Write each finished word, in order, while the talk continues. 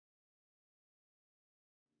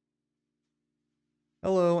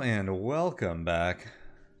Hello and welcome back.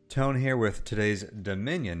 Tone here with today's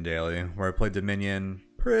Dominion Daily, where I play Dominion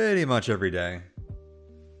pretty much every day,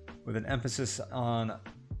 with an emphasis on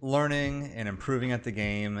learning and improving at the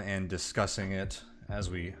game and discussing it as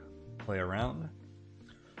we play around.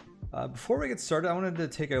 Before we get started, I wanted to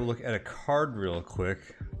take a look at a card real quick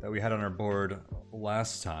that we had on our board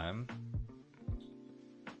last time.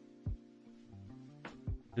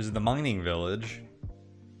 This is the Mining Village,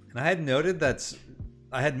 and I had noted that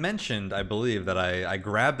I had mentioned, I believe, that I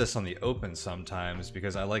grab this on the open sometimes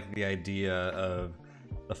because I like the idea of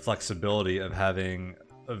the flexibility of having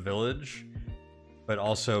a village, but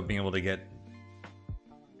also being able to get...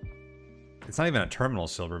 It's not even a terminal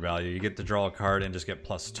silver value. You get to draw a card and just get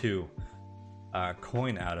 +2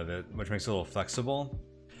 coin out of it, which makes it a little flexible.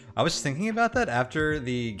 I was thinking about that after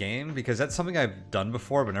the game because that's something I've done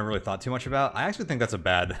before but never really thought too much about. I actually think that's a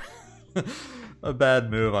bad... a bad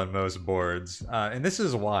move on most boards, and this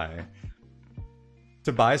is why.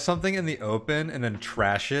 To buy something in the open and then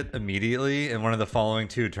trash it immediately in one of the following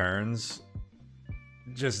 2 turns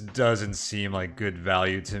just doesn't seem like good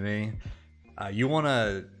value to me. You want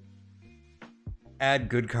to add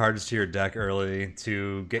good cards to your deck early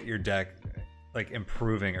to get your deck like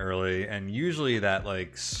improving early, and usually that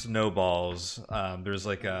like snowballs. There's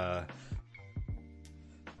like a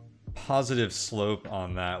positive slope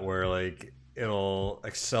on that where like it'll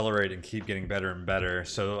accelerate and keep getting better and better.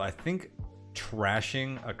 So I think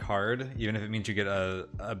trashing a card, even if it means you get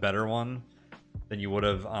a better one than you would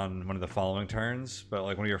have on one of the following turns, but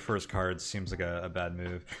like one of your first cards seems like a bad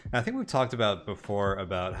move. And I think we've talked about before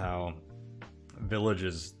about how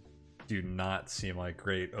villages do not seem like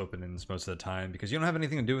great openings most of the time because you don't have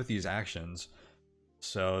anything to do with these actions.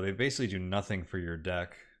 So they basically do nothing for your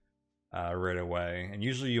deck right away. And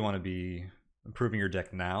usually you want to be improving your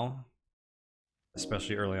deck now,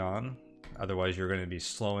 especially early on. Otherwise you're going to be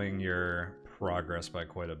slowing your progress by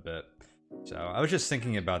quite a bit. So I was just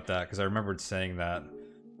thinking about that because I remembered saying that,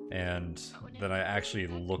 and then I actually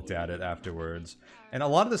looked at it afterwards. And a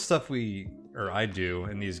lot of the stuff I do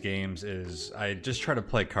in these games is I just try to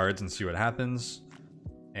play cards and see what happens.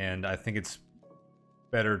 And I think it's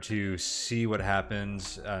better to see what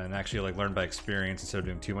happens and actually like learn by experience instead of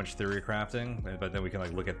doing too much theory crafting, but then we can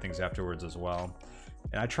like look at things afterwards as well.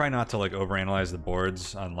 And I try not to like overanalyze the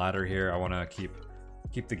boards on ladder here. I want to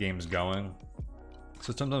keep the games going.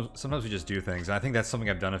 So sometimes we just do things, and I think that's something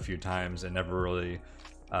I've done a few times and never really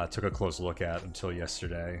took a close look at until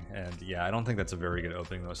yesterday. And yeah, I don't think that's a very good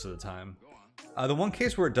opening most of the time. The one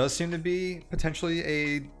case where it does seem to be potentially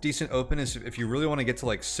a decent open is if you really want to get to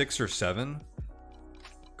like 6 or 7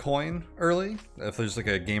 coin early, if there's like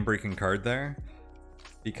a game-breaking card there,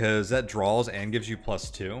 because that draws and gives you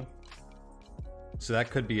 +2. So that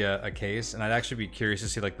could be a case, and I'd actually be curious to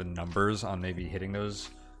see like the numbers on maybe hitting those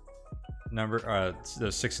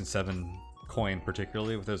those 6 and 7 coin,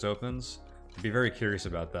 particularly with those opens. I'd be very curious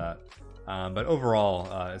about that. But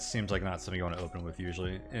overall, it seems like not something you want to open with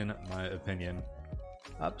usually, in my opinion.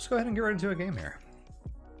 Let's go ahead and get right into a game here.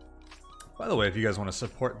 By the way, if you guys want to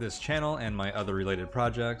support this channel and my other related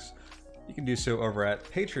projects, you can do so over at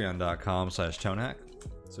patreon.com/Tonehack.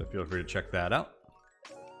 So feel free to check that out.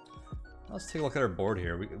 Let's take a look at our board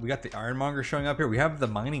here. We got the Ironmonger showing up here. We have the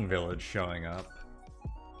Mining Village showing up.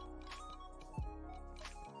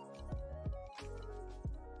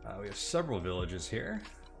 We have several villages here.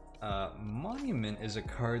 Monument is a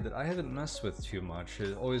card that I haven't messed with too much.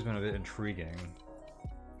 It's always been a bit intriguing.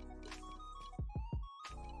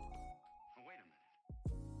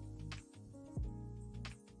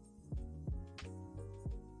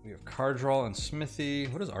 We have card draw and smithy.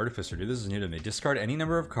 What does Artificer do? This is new to me. Discard any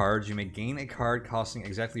number of cards. You may gain a card costing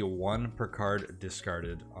exactly 1 per card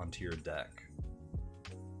discarded onto your deck.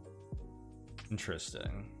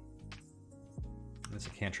 Interesting. It's a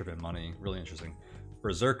cantrip and money. Really interesting.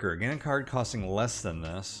 Berserker. Gain a card costing less than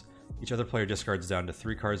this. Each other player discards down to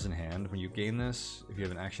 3 cards in hand. When you gain this, if you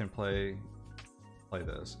have an action play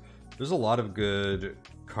this. There's a lot of good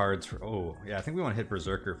cards for... Oh, yeah, I think we want to hit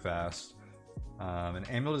Berserker fast. And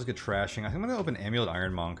Amulet is good trashing. I think I'm going to open Amulet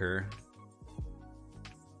Ironmonger.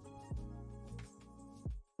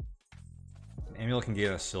 Amulet can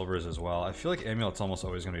gain us silvers as well. I feel like Amulet's almost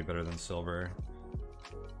always going to be better than silver.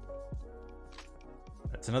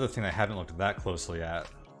 It's another thing I haven't looked that closely at,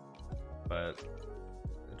 but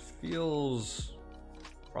it feels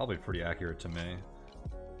probably pretty accurate to me.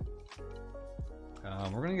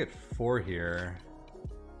 We're going to get 4 here.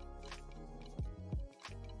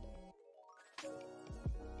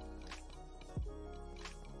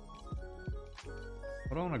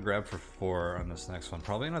 What do I want to grab for 4 on this next one?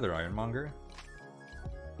 Probably another Ironmonger.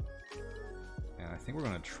 Yeah, I think we're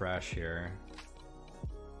gonna trash here.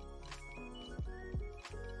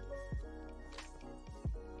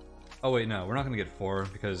 Oh wait, no, we're not gonna get 4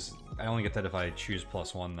 because I only get that if I choose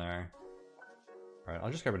 +1 there. Alright,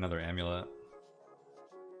 I'll just grab another amulet.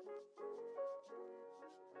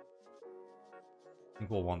 I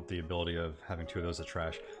think we'll want the ability of having 2 of those to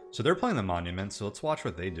trash. So they're playing the monument, so let's watch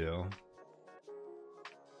what they do.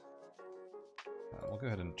 We'll go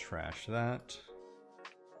ahead and trash that.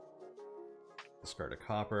 Discard a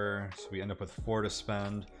copper, so we end up with 4 to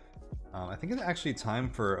spend. I think it's actually time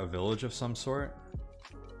for a village of some sort.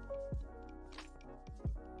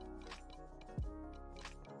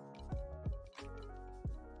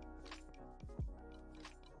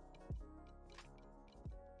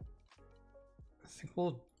 I think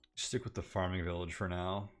we'll stick with the farming village for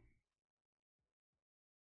now.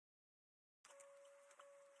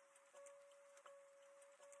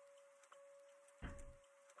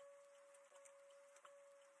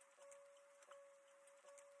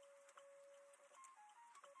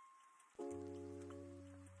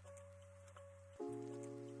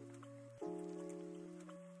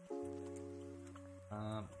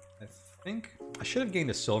 I think I should have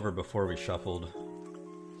gained a silver before we shuffled.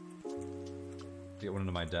 Get one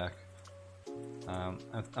into my deck.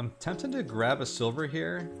 I'm tempted to grab a silver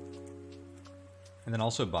here, and then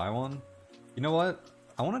also buy one. You know what?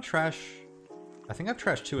 I want to trash. I think I've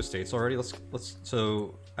trashed 2 estates already. Let's.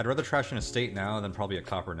 So I'd rather trash an estate now than probably a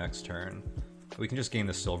copper next turn. We can just gain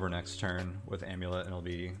the silver next turn with amulet, and it'll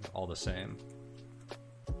be all the same.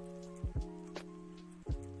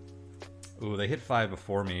 Ooh, they hit 5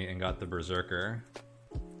 before me and got the berserker.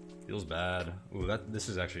 Feels bad. Ooh, this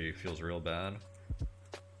is actually feels real bad.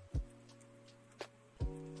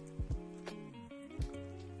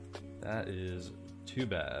 That is too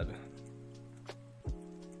bad.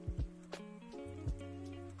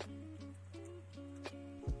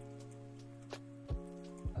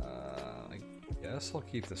 I guess I'll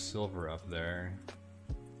keep the silver up there.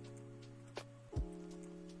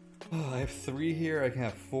 Oh, I have 3 here, I can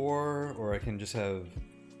have 4, or I can just have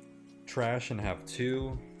trash and have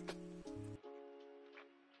 2.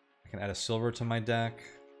 I can add a silver to my deck.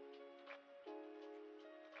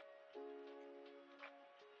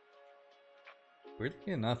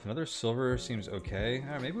 Weirdly enough, another silver seems okay.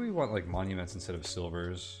 Maybe we want like monuments instead of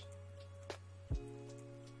silvers.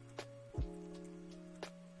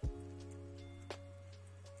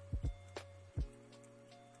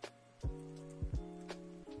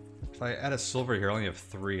 If I add a silver here, I only have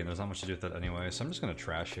 3, and there's not much to do with that anyway, so I'm just gonna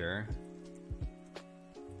trash here.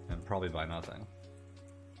 And probably buy nothing.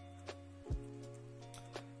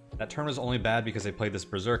 That turn was only bad because they played this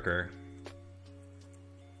berserker.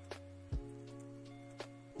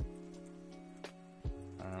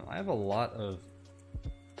 I have a lot of...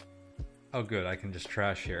 Oh good, I can just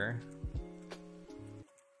trash here.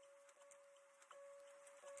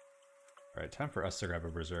 Alright, time for us to grab a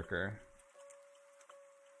berserker.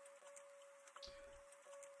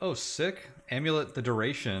 Oh, sick. Amulet the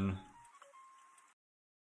duration.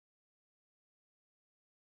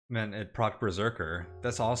 Man, it proc berserker.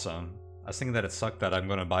 That's awesome. I was thinking that it sucked that I'm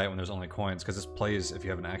going to buy it when there's only coins, because this plays if you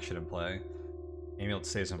have an action in play. Amulet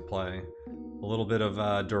stays in play. A little bit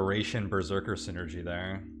of duration berserker synergy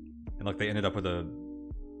there. And look, they ended up with a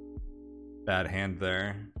bad hand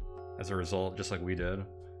there as a result, just like we did.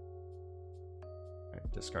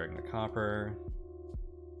 Right, discarding the copper.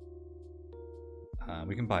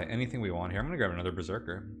 We can buy anything we want here. I'm going to grab another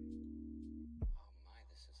berserker.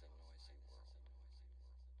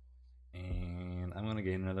 And I'm going to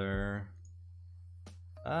gain another...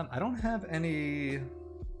 I don't have any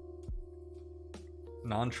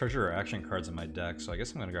non-treasure or action cards in my deck, so I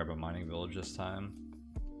guess I'm going to grab a mining village this time.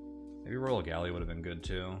 Maybe Royal Galley would have been good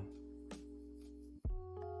too.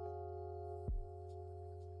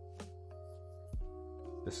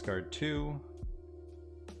 Discard 2.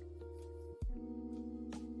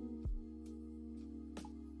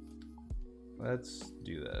 Let's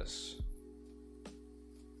do this.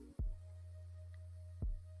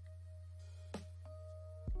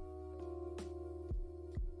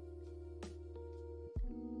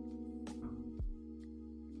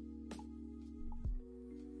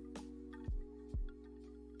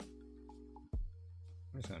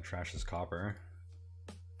 I'm just gonna trash this copper.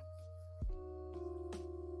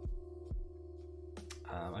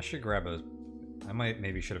 I should grab a... I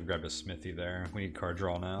maybe should have grabbed a smithy there. We need card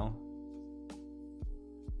draw now.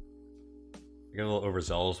 I get a little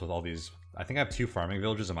overzealous with all these. I think I have 2 farming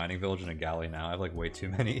villages, a mining village, and a galley now. I have like way too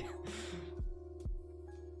many.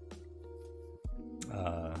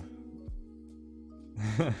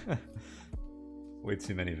 Way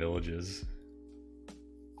too many villages.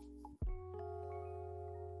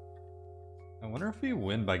 I wonder if we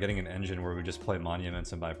win by getting an engine where we just play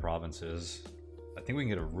monuments and buy provinces. I think we can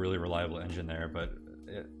get a really reliable engine there, but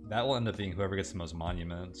that will end up being whoever gets the most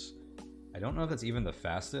monuments. I don't know if that's even the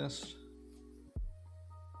fastest.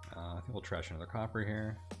 I think we'll trash another copper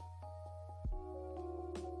here.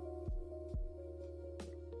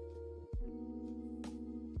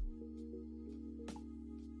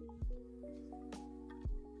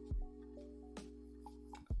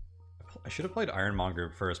 I should have played Ironmonger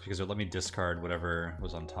first because it let me discard whatever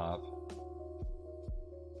was on top.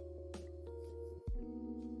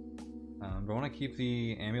 Do I want to keep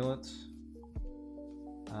the amulets?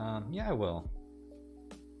 Yeah, I will.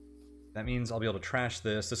 That means I'll be able to trash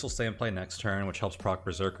this. This will stay in play next turn, which helps proc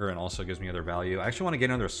Berserker and also gives me other value. I actually want to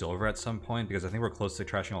get another silver at some point because I think we're close to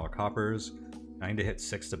trashing all our coppers. I need to hit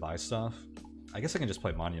 6 to buy stuff. I guess I can just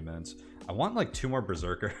play monuments. I want like 2 more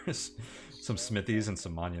Berserkers, some smithies, and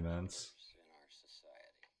some monuments.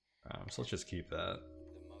 So let's just keep that.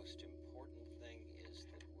 The most important thing is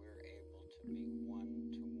that we're able to be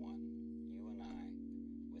one-to-one, you and I,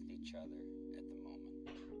 with each other at the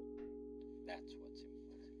moment. That's what's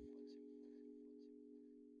important.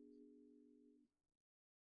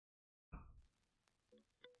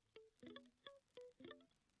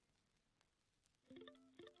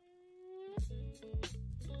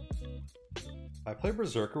 I play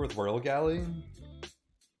Berserker with Royal Galley.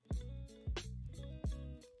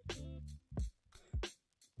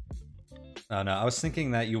 No, I was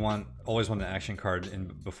thinking that you always want an action card in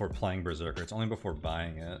before playing Berserker. It's only before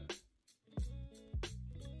buying it.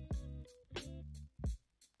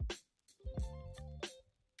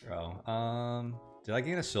 Oh, did I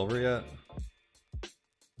gain a silver yet?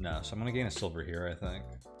 No, so I'm gonna gain a silver here, I think.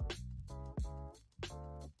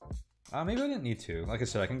 Maybe I didn't need to. Like I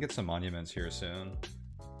said, I can get some monuments here soon.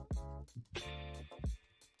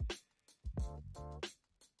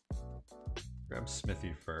 Grab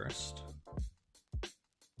Smithy first.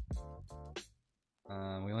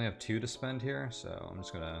 We only have 2 to spend here, so I'm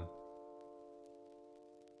just gonna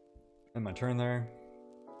end my turn there.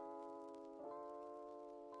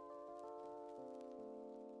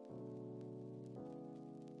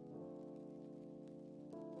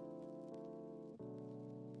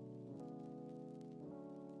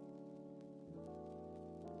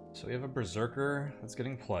 So we have a Berserker that's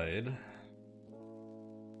getting played.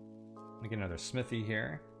 Let me get another Smithy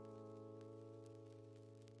here.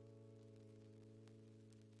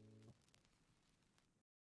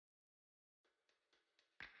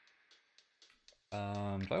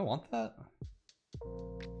 Do I want that?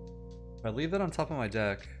 If I leave that on top of my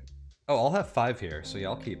deck... Oh, I'll have 5 here, so yeah,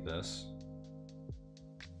 I'll keep this.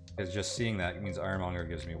 Because just seeing that means Ironmonger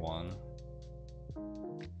gives me 1.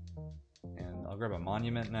 And I'll grab a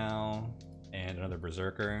Monument now, and another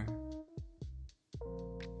Berserker.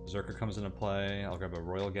 Berserker comes into play, I'll grab a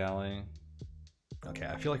Royal Galley. Okay,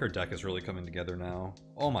 I feel like our deck is really coming together now.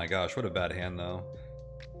 Oh my gosh, what a bad hand though.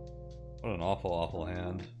 What an awful, awful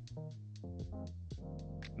hand.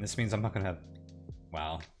 And this means I'm not gonna have...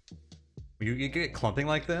 Wow. When you get clumping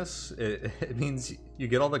like this, it means you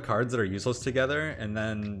get all the cards that are useless together, and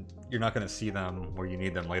then you're not gonna see them where you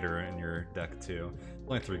need them later in your deck too.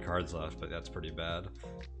 Only 3 cards left, but that's pretty bad.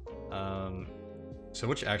 So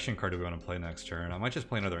which action card do we want to play next turn? I might just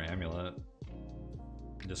play another Amulet.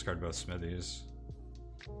 And discard both Smithies.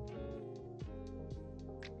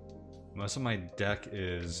 Most of my deck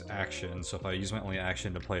is action, so if I use my only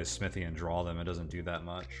action to play a Smithy and draw them, it doesn't do that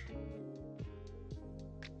much.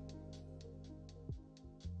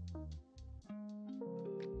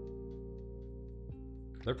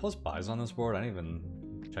 Are there plus buys on this board? I didn't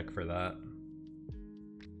even check for that.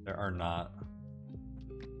 There are not.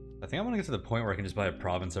 I think I want to get to the point where I can just buy a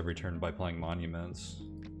province every turn by playing monuments.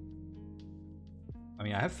 I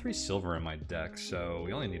mean, I have 3 silver in my deck, so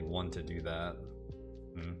we only need 1 to do that.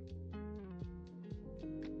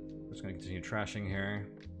 Just gonna continue trashing here.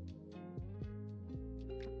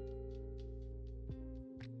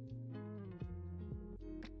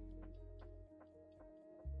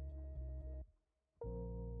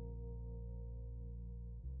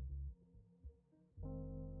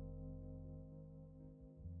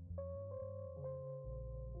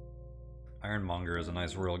 Ironmonger is a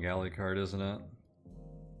nice Royal Galley card, isn't it?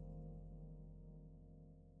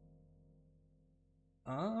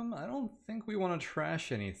 I don't think we want to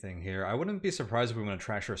trash anything here. I wouldn't be surprised if we want to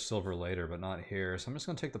trash our silver later, but not here. So I'm just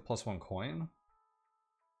going to take the +1 coin.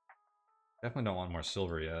 Definitely don't want more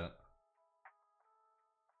silver yet.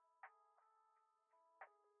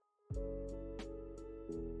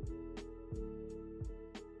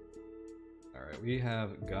 Alright, we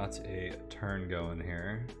have got a turn going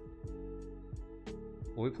here.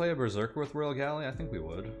 Will we play a Berserker with Royal Galley? I think we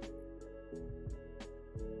would.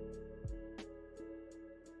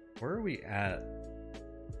 Where are we at?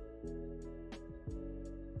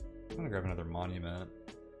 I'm gonna grab another monument.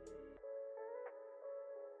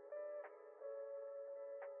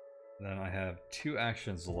 Then I have 2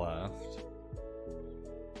 actions left.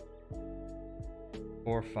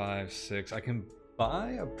 4, 5, 6. I can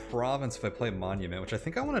buy a province if I play monument, which I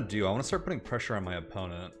think I want to do. I want to start putting pressure on my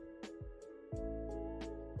opponent.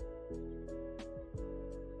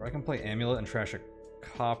 Or I can play amulet and trash a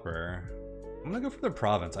copper. I'm gonna go for the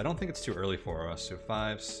province. I don't think it's too early for us. So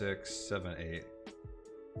 5, 6, 7, 8.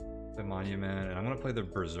 The monument, and I'm gonna play the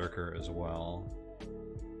Berserker as well.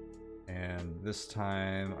 And this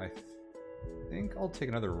time I think I'll take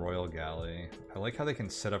another Royal Galley. I like how they can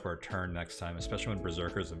set up our turn next time, especially when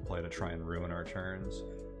Berserker's in play to try and ruin our turns.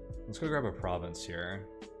 Let's go grab a province here.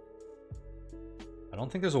 I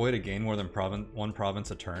don't think there's a way to gain more than one province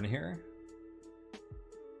a turn here.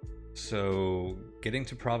 So getting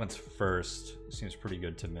to province first seems pretty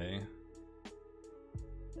good to me.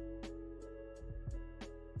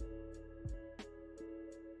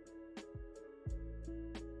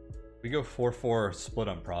 We go 4-4 split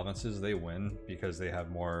on provinces, they win because they have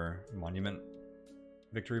more monument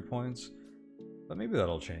victory points. But maybe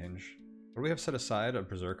that'll change. What do we have set aside? A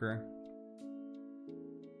Berserker?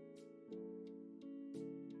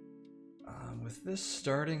 With this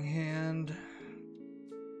starting hand,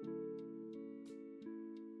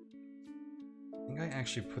 I think I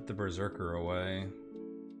actually put the Berserker away.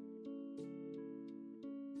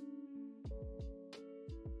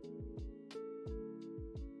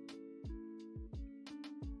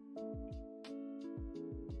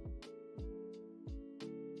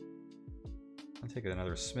 I'll take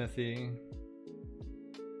another smithy.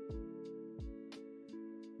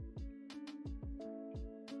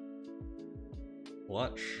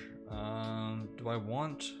 Clutch. Do I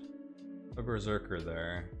want a Berserker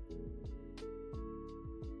there?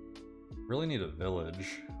 Really need a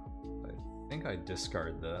village. I think I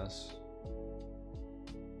discard this.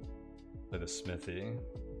 Play the smithy.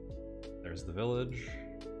 There's the village.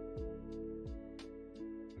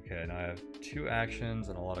 Okay, now I have 2 actions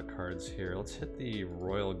and a lot of cards here. Let's hit the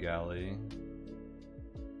Royal Galley.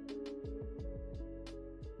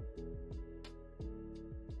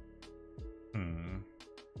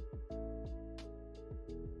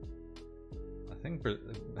 I think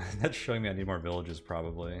that's showing me I need more villages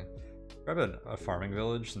probably. Grab a farming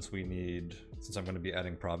village since I'm going to be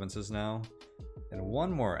adding provinces now. And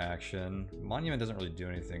one more action. Monument doesn't really do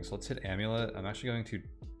anything, so let's hit amulet. I'm actually going to...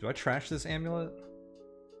 Do I trash this amulet?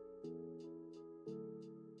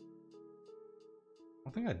 I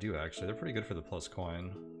think I do actually. They're pretty good for the plus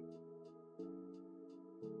coin.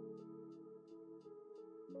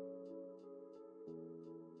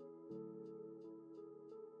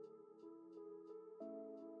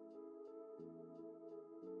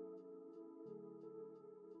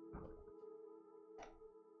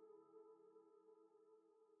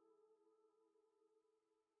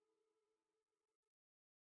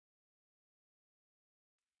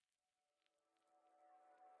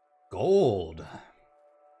 Gold.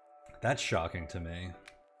 That's shocking to me.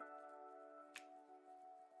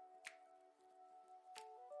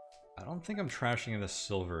 I don't think I'm trashing this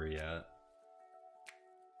silver yet.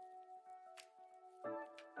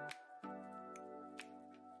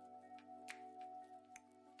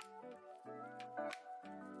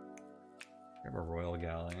 Grab a Royal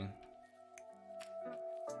Galley.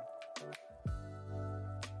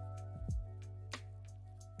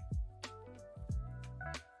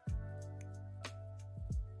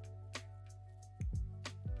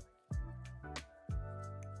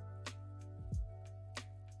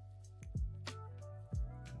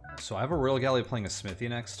 So I have a Royal Galley playing a Smithy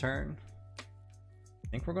next turn. I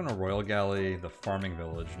think we're going to Royal Galley the farming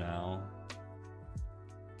village now.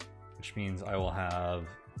 Which means I will have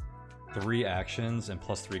 3 actions and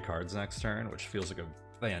plus 3 cards next turn, which feels like a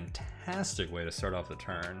fantastic way to start off the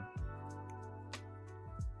turn.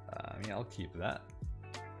 Yeah, I'll keep that.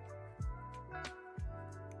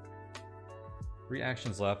 3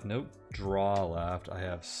 actions left, no draw left. I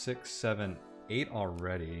have 6, 7, 8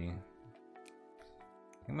 already.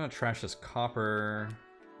 I'm gonna trash this copper,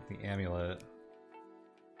 the amulet.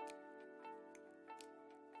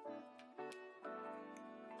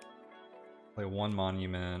 Play 1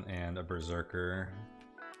 monument and a Berserker.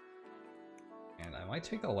 And I might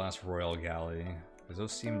take the last Royal Galley, because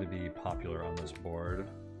those seem to be popular on this board.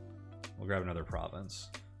 We'll grab another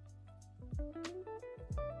province.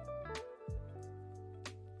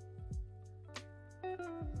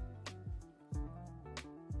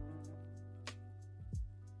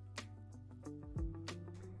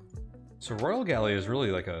 So Royal Galley is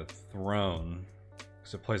really like a throne,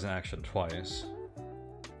 because it plays an action twice.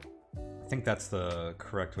 I think that's the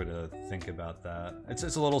correct way to think about that. It's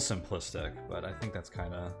a little simplistic, but I think that's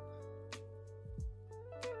kind of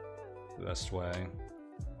the best way.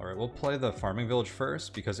 Alright, we'll play the farming village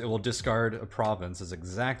first, because it will discard a province, is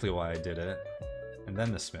exactly why I did it, and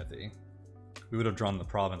then the smithy. We would have drawn the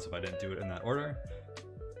province if I didn't do it in that order.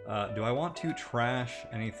 Do I want to trash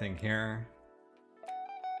anything here?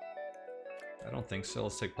 I don't think so.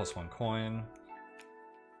 Let's take +1 coin.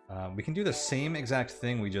 We can do the same exact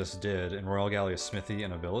thing we just did in Royal Galley, a smithy,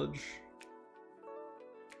 and a village.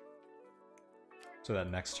 So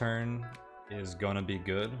that next turn is gonna be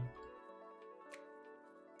good.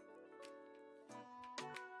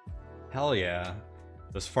 Hell yeah.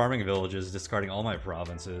 Those farming villages discarding all my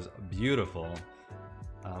provinces. Beautiful.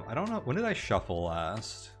 I don't know. When did I shuffle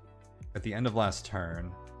last? At the end of last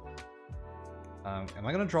turn. Am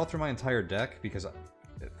I going to draw through my entire deck? Because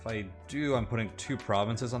if I do, I'm putting 2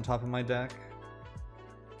 provinces on top of my deck.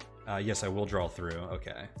 Yes, I will draw through.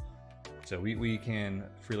 Okay. So we can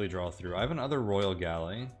freely draw through. I have another Royal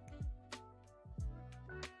Galley.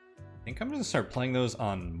 I think I'm going to start playing those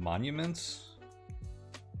on monuments.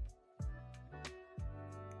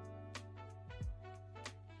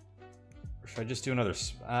 Or should I just do another...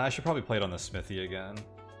 I should probably play it on the smithy again.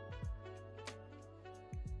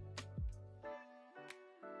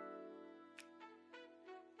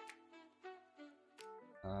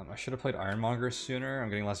 I should have played Ironmonger sooner. I'm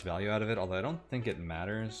getting less value out of it, although I don't think it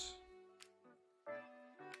matters.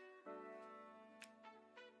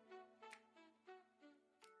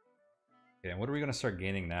 Okay, and what are we going to start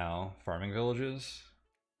gaining now? Farming villages?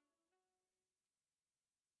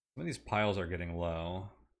 Some of these piles are getting low.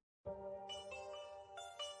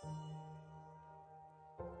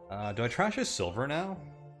 Do I trash his silver now?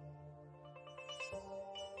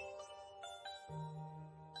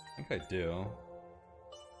 I think I do.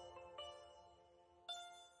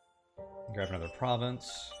 Grab another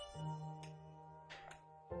province.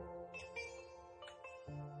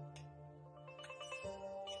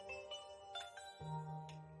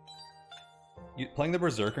 Playing the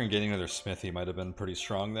Berserker and getting another smithy might have been pretty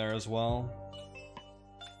strong there as well.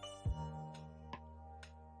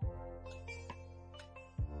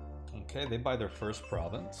 Okay, they buy their first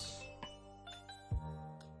province.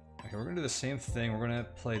 Okay, we're gonna do the same thing. We're gonna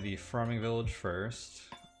play the farming village first.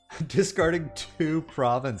 Discarding 2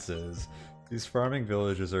 provinces. These farming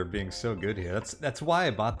villages are being so good here. That's why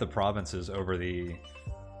I bought the provinces over the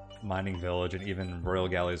mining village and even Royal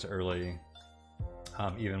Galleys early.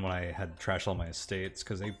 Even when I had trashed all my estates,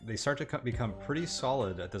 because they start to become pretty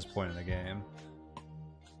solid at this point in the game.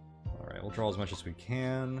 Alright, we'll draw as much as we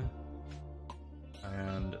can.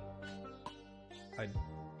 And I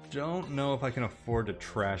don't know if I can afford to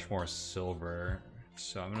trash more silver,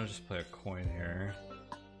 so I'm gonna just play a coin here.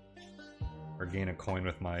 Or gain a coin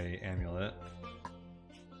with my amulet.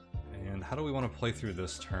 And how do we want to play through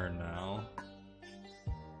this turn now?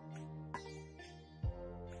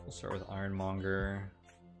 We'll start with Ironmonger.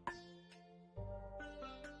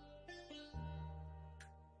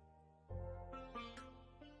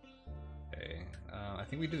 Okay, I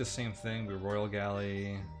think we do the same thing. We Royal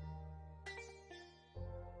Galley,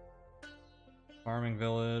 Farming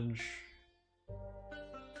Village,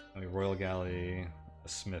 and we Royal Galley, a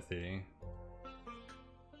smithy.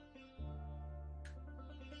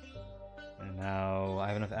 And now I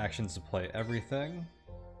have enough actions to play everything.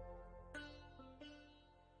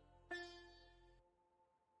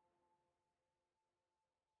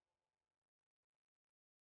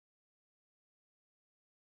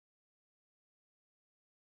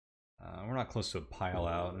 We're not close to a pile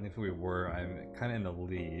out, and if we were, I'm kind of in the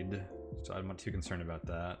lead, so I'm not too concerned about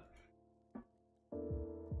that.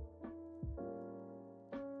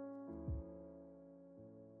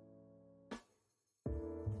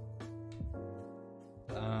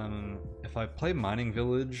 If I play Mining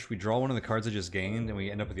Village, we draw one of the cards I just gained, and we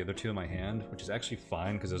end up with the other 2 in my hand, which is actually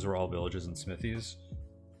fine, because those are all villages and smithies.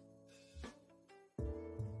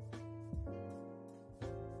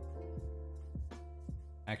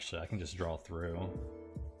 Actually, I can just draw through.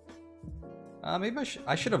 Maybe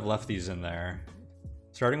I should have left these in there.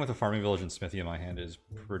 Starting with a farming village and smithy in my hand is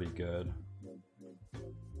pretty good.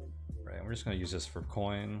 Right, we're just going to use this for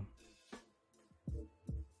coin.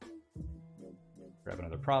 Grab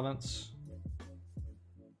another province.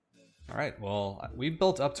 Alright, well, we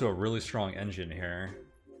built up to a really strong engine here.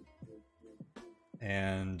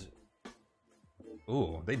 And...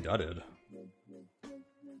 ooh, they dudded.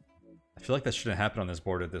 I feel like that shouldn't happen on this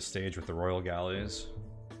board at this stage with the Royal Galleys.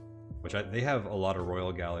 Which they have a lot of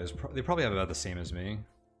Royal Galleys. They probably have about the same as me.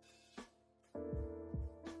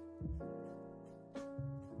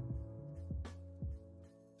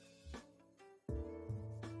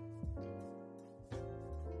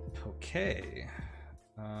 Okay.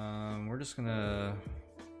 We're just gonna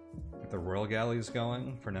get the royal galleys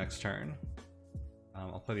going for next turn.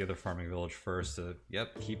 I'll play the other farming village first to,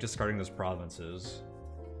 yep, keep discarding those provinces.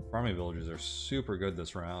 Farming villages are super good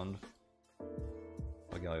this round.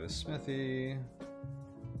 Royal Galley the Smithy.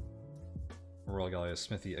 Royal Galley the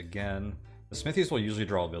Smithy again. The Smithies will usually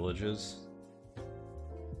draw villages.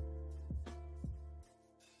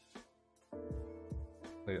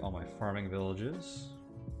 Play all my farming villages.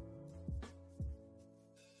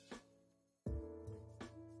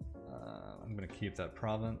 I'm gonna keep that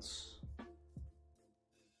province.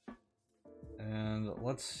 And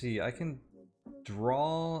let's see, I can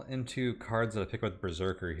draw into cards that I pick with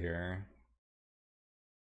Berserker here.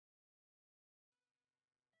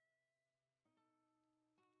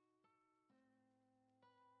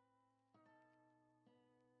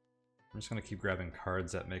 I'm just gonna keep grabbing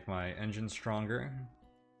cards that make my engine stronger.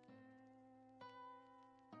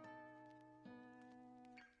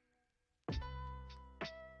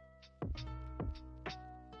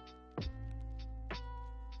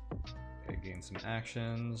 Okay, gain some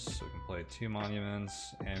actions, so we can play 2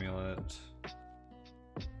 monuments, amulet.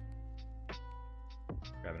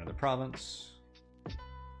 Grab another province.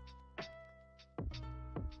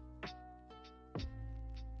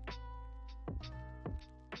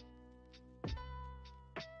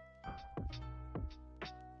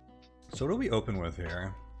 So what do we open with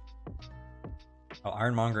here? Oh,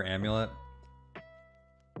 Ironmonger Amulet.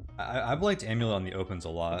 I've liked Amulet on the opens a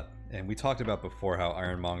lot, and we talked about before how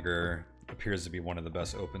Ironmonger appears to be one of the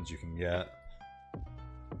best opens you can get.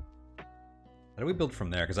 How do we build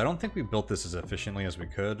from there? Because I don't think we built this as efficiently as we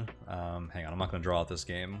could. Hang on, I'm not going to draw out this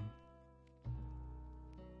game.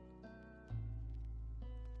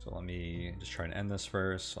 So let me just try and end this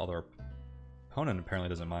first, although our opponent apparently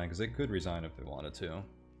doesn't mind because they could resign if they wanted to.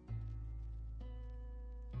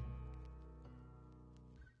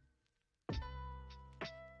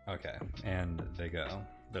 Okay, and they go.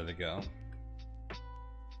 There they go.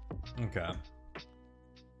 Okay.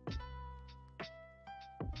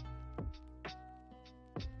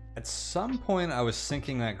 At some point I was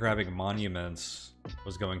thinking that grabbing monuments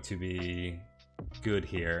was going to be good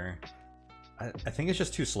here. I think it's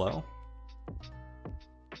just too slow.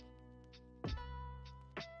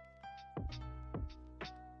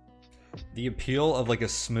 The appeal of like a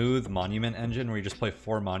smooth monument engine where you just play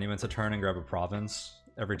 4 monuments a turn and grab a province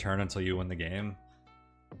every turn until you win the game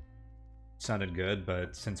sounded good,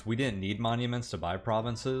 but since we didn't need monuments to buy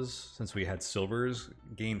provinces, since we had silvers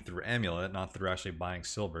gained through Amulet, not through actually buying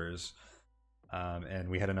silvers, and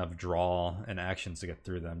we had enough draw and actions to get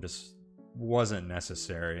through them, just wasn't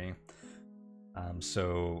necessary.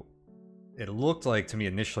 So it looked like to me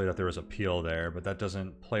initially that there was appeal there, but that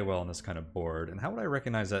doesn't play well on this kind of board. And how would I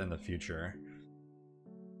recognize that in the future?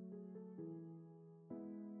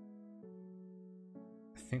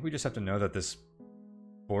 I think we just have to know that this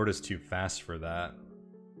board is too fast for that.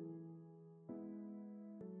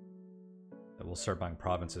 That we'll start buying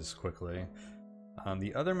provinces quickly.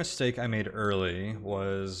 The other mistake I made early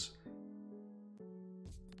was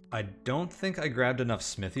I don't think I grabbed enough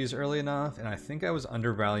smithies early enough, and I think I was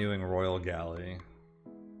undervaluing Royal Galley.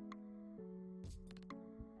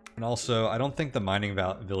 And also, I don't think the mining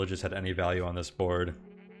villages had any value on this board.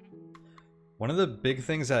 One of the big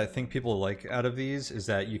things that I think people like out of these is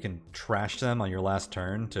that you can trash them on your last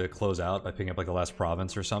turn to close out by picking up like the last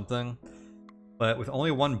province or something. But with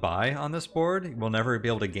only 1 buy on this board, we'll never be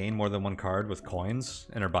able to gain more than 1 card with coins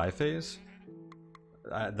in our buy phase.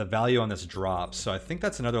 The value on this drops, so I think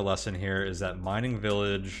that's another lesson here, is that Mining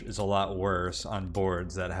Village is a lot worse on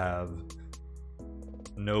boards that have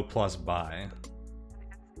no plus buy.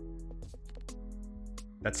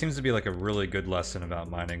 That seems to be like a really good lesson about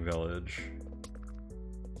Mining Village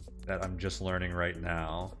that I'm just learning right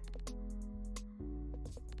now.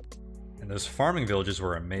 And those farming villages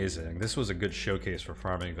were amazing. This was a good showcase for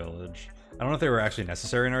farming village. I don't know if they were actually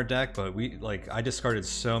necessary in our deck, but I discarded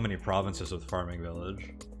so many provinces with farming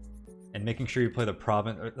village. And making sure you play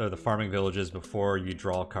the farming villages before you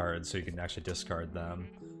draw cards so you can actually discard them.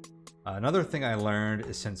 Another thing I learned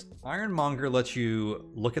is since Ironmonger lets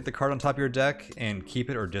you look at the card on top of your deck and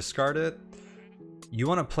keep it or discard it, you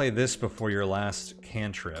want to play this before your last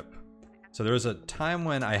cantrip. So there was a time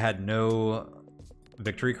when I had no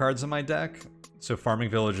victory cards in my deck, so Farming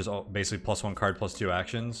Village is basically +1 card, +2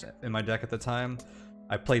 actions in my deck at the time.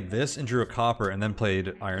 I played this and drew a copper and then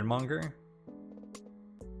played Ironmonger.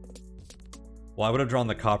 Well, I would have drawn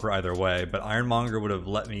the copper either way, but Ironmonger would have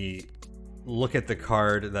let me look at the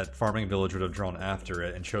card that Farming Village would have drawn after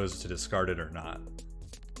it and chose to discard it or not.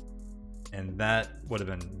 And that would have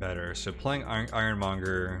been better. So playing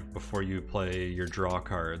Ironmonger before you play your draw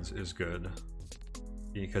cards is good,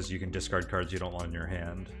 because you can discard cards you don't want in your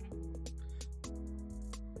hand.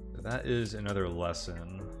 So that is another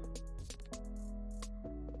lesson.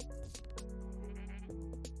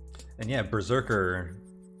 And yeah, Berserker,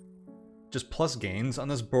 just plus gains on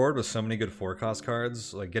this board with so many good 4-cost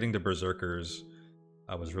cards. Like getting to Berserkers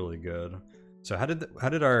was really good. So how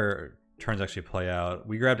did our turns actually play out?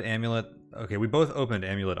 We grabbed Amulet. Okay, we both opened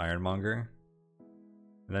Amulet Ironmonger.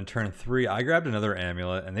 And then turn 3, I grabbed another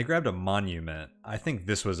Amulet, and they grabbed a Monument. I think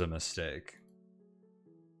this was a mistake.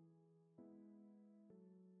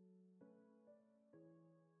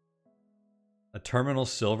 A Terminal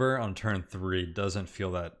Silver on turn 3 doesn't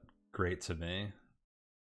feel that great to me.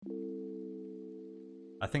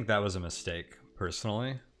 I think that was a mistake,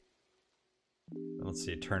 personally. Let's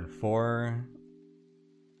see, turn 4.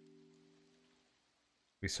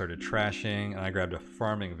 We started trashing, and I grabbed a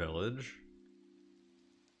Farming Village.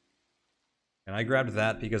 And I grabbed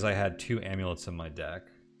that because I had 2 amulets in my deck.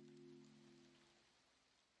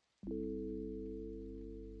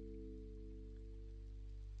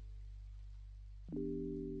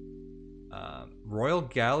 Royal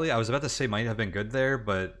Galley, I was about to say might have been good there,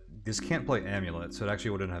 but this can't play Amulet, so it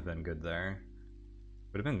actually wouldn't have been good there.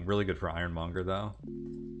 Would have been really good for Ironmonger, though.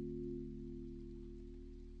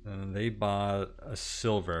 And they bought a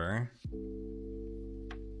silver.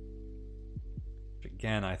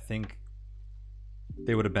 Again, I think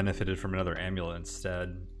they would have benefited from another amulet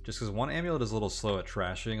instead. Just because one amulet is a little slow at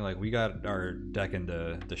trashing. Like, we got our deck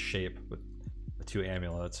into shape with the 2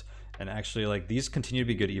 amulets. And actually, like, these continue to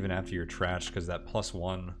be good even after you're trashed, because that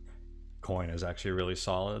 +1 coin is actually really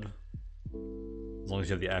solid. As long as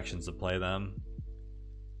you have the actions to play them.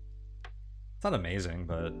 It's not amazing,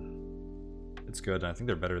 but it's good. I think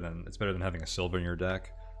it's better than having a silver in your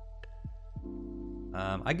deck.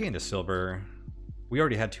 I gained a silver. We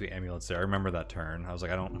already had 2 amulets there. I remember that turn. I was like,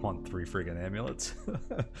 I don't want 3 friggin' amulets.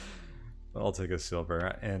 But I'll take a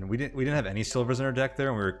silver. And we didn't have any silvers in our deck there,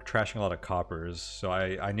 and we were trashing a lot of coppers. So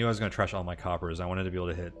I knew I was going to trash all my coppers. I wanted to be able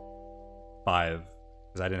to hit 5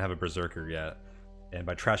 because I didn't have a Berserker yet. And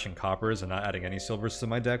by trashing coppers and not adding any silvers to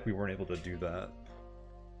my deck, we weren't able to do that.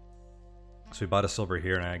 So we bought a silver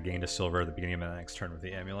here, and I gained a silver at the beginning of my next turn with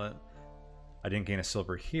the amulet. I didn't gain a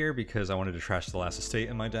silver here because I wanted to trash the last estate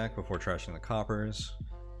in my deck before trashing the coppers.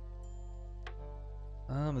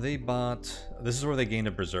 They bought... This is where they gained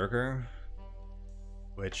a Berserker,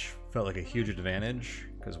 which felt like a huge advantage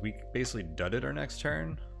because we basically dudded our next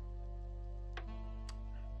turn.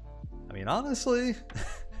 I mean, honestly,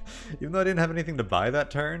 even though I didn't have anything to buy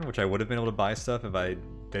that turn, which I would have been able to buy stuff if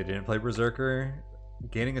they didn't play Berserker,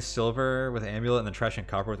 gaining a silver with Amulet and then trashing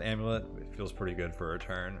copper with Amulet, it feels pretty good for a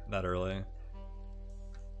turn that early.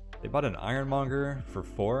 They bought an Ironmonger for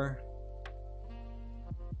 4.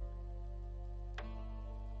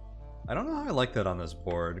 I don't know how I like that on this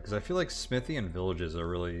board, because I feel like Smithy and Villages are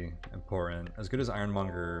really important, as good as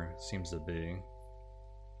Ironmonger seems to be.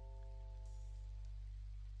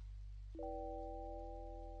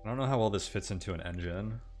 I don't know how well this fits into an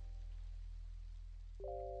engine.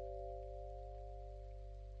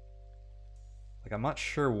 Like, I'm not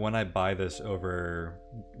sure when I buy this over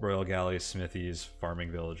Royal Galley, Smithies,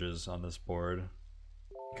 Farming Villages on this board.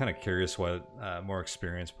 I'm kind of curious what more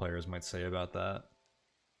experienced players might say about that.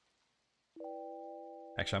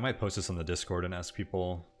 Actually, I might post this on the Discord and ask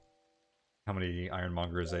people how many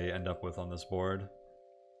Ironmongers they end up with on this board.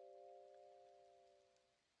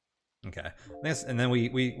 Okay, and then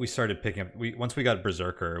we started picking up. Once we got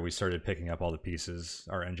Berserker, we started picking up all the pieces,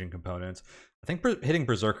 our engine components. I think hitting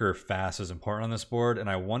Berserker fast is important on this board, and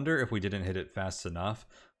I wonder if we didn't hit it fast enough.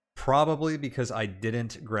 Probably because I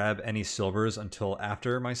didn't grab any silvers until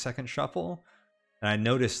after my second shuffle, and I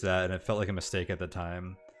noticed that, and it felt like a mistake at the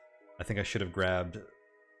time. I think I should have grabbed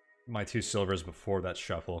my 2 silvers before that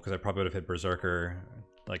shuffle, because I probably would have hit Berserker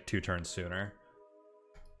like 2 turns sooner.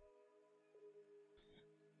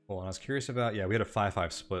 Well, and I was curious about, yeah, we had a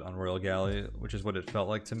 5-5 split on Royal Galley, which is what it felt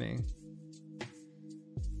like to me.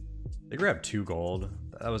 They grabbed 2 gold.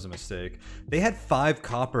 That was a mistake. They had 5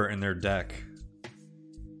 copper in their deck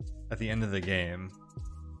at the end of the game.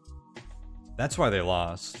 That's why they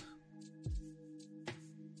lost.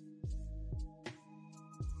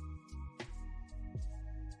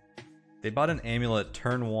 They bought an amulet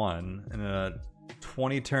turn 1, and in a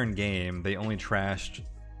 20-turn game, they only trashed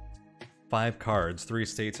 5 cards, 3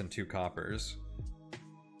 estates, and 2 coppers.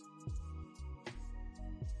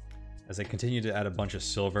 As they continue to add a bunch of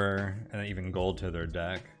silver and even gold to their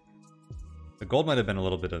deck. The gold might have been a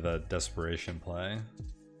little bit of a desperation play.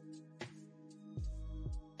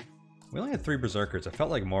 We only had 3 Berserkers. I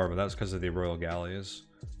felt like more, but that was because of the Royal Galleys.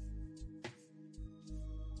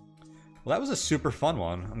 Well, that was a super fun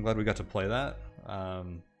one. I'm glad we got to play that.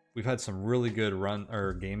 We've had some really good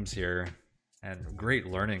games here, and great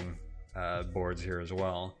learning boards here as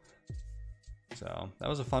well. So that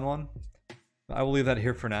was a fun one. I will leave that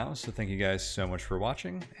here for now. So thank you guys so much for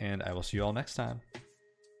watching, and I will see you all next time.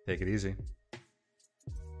 Take it easy.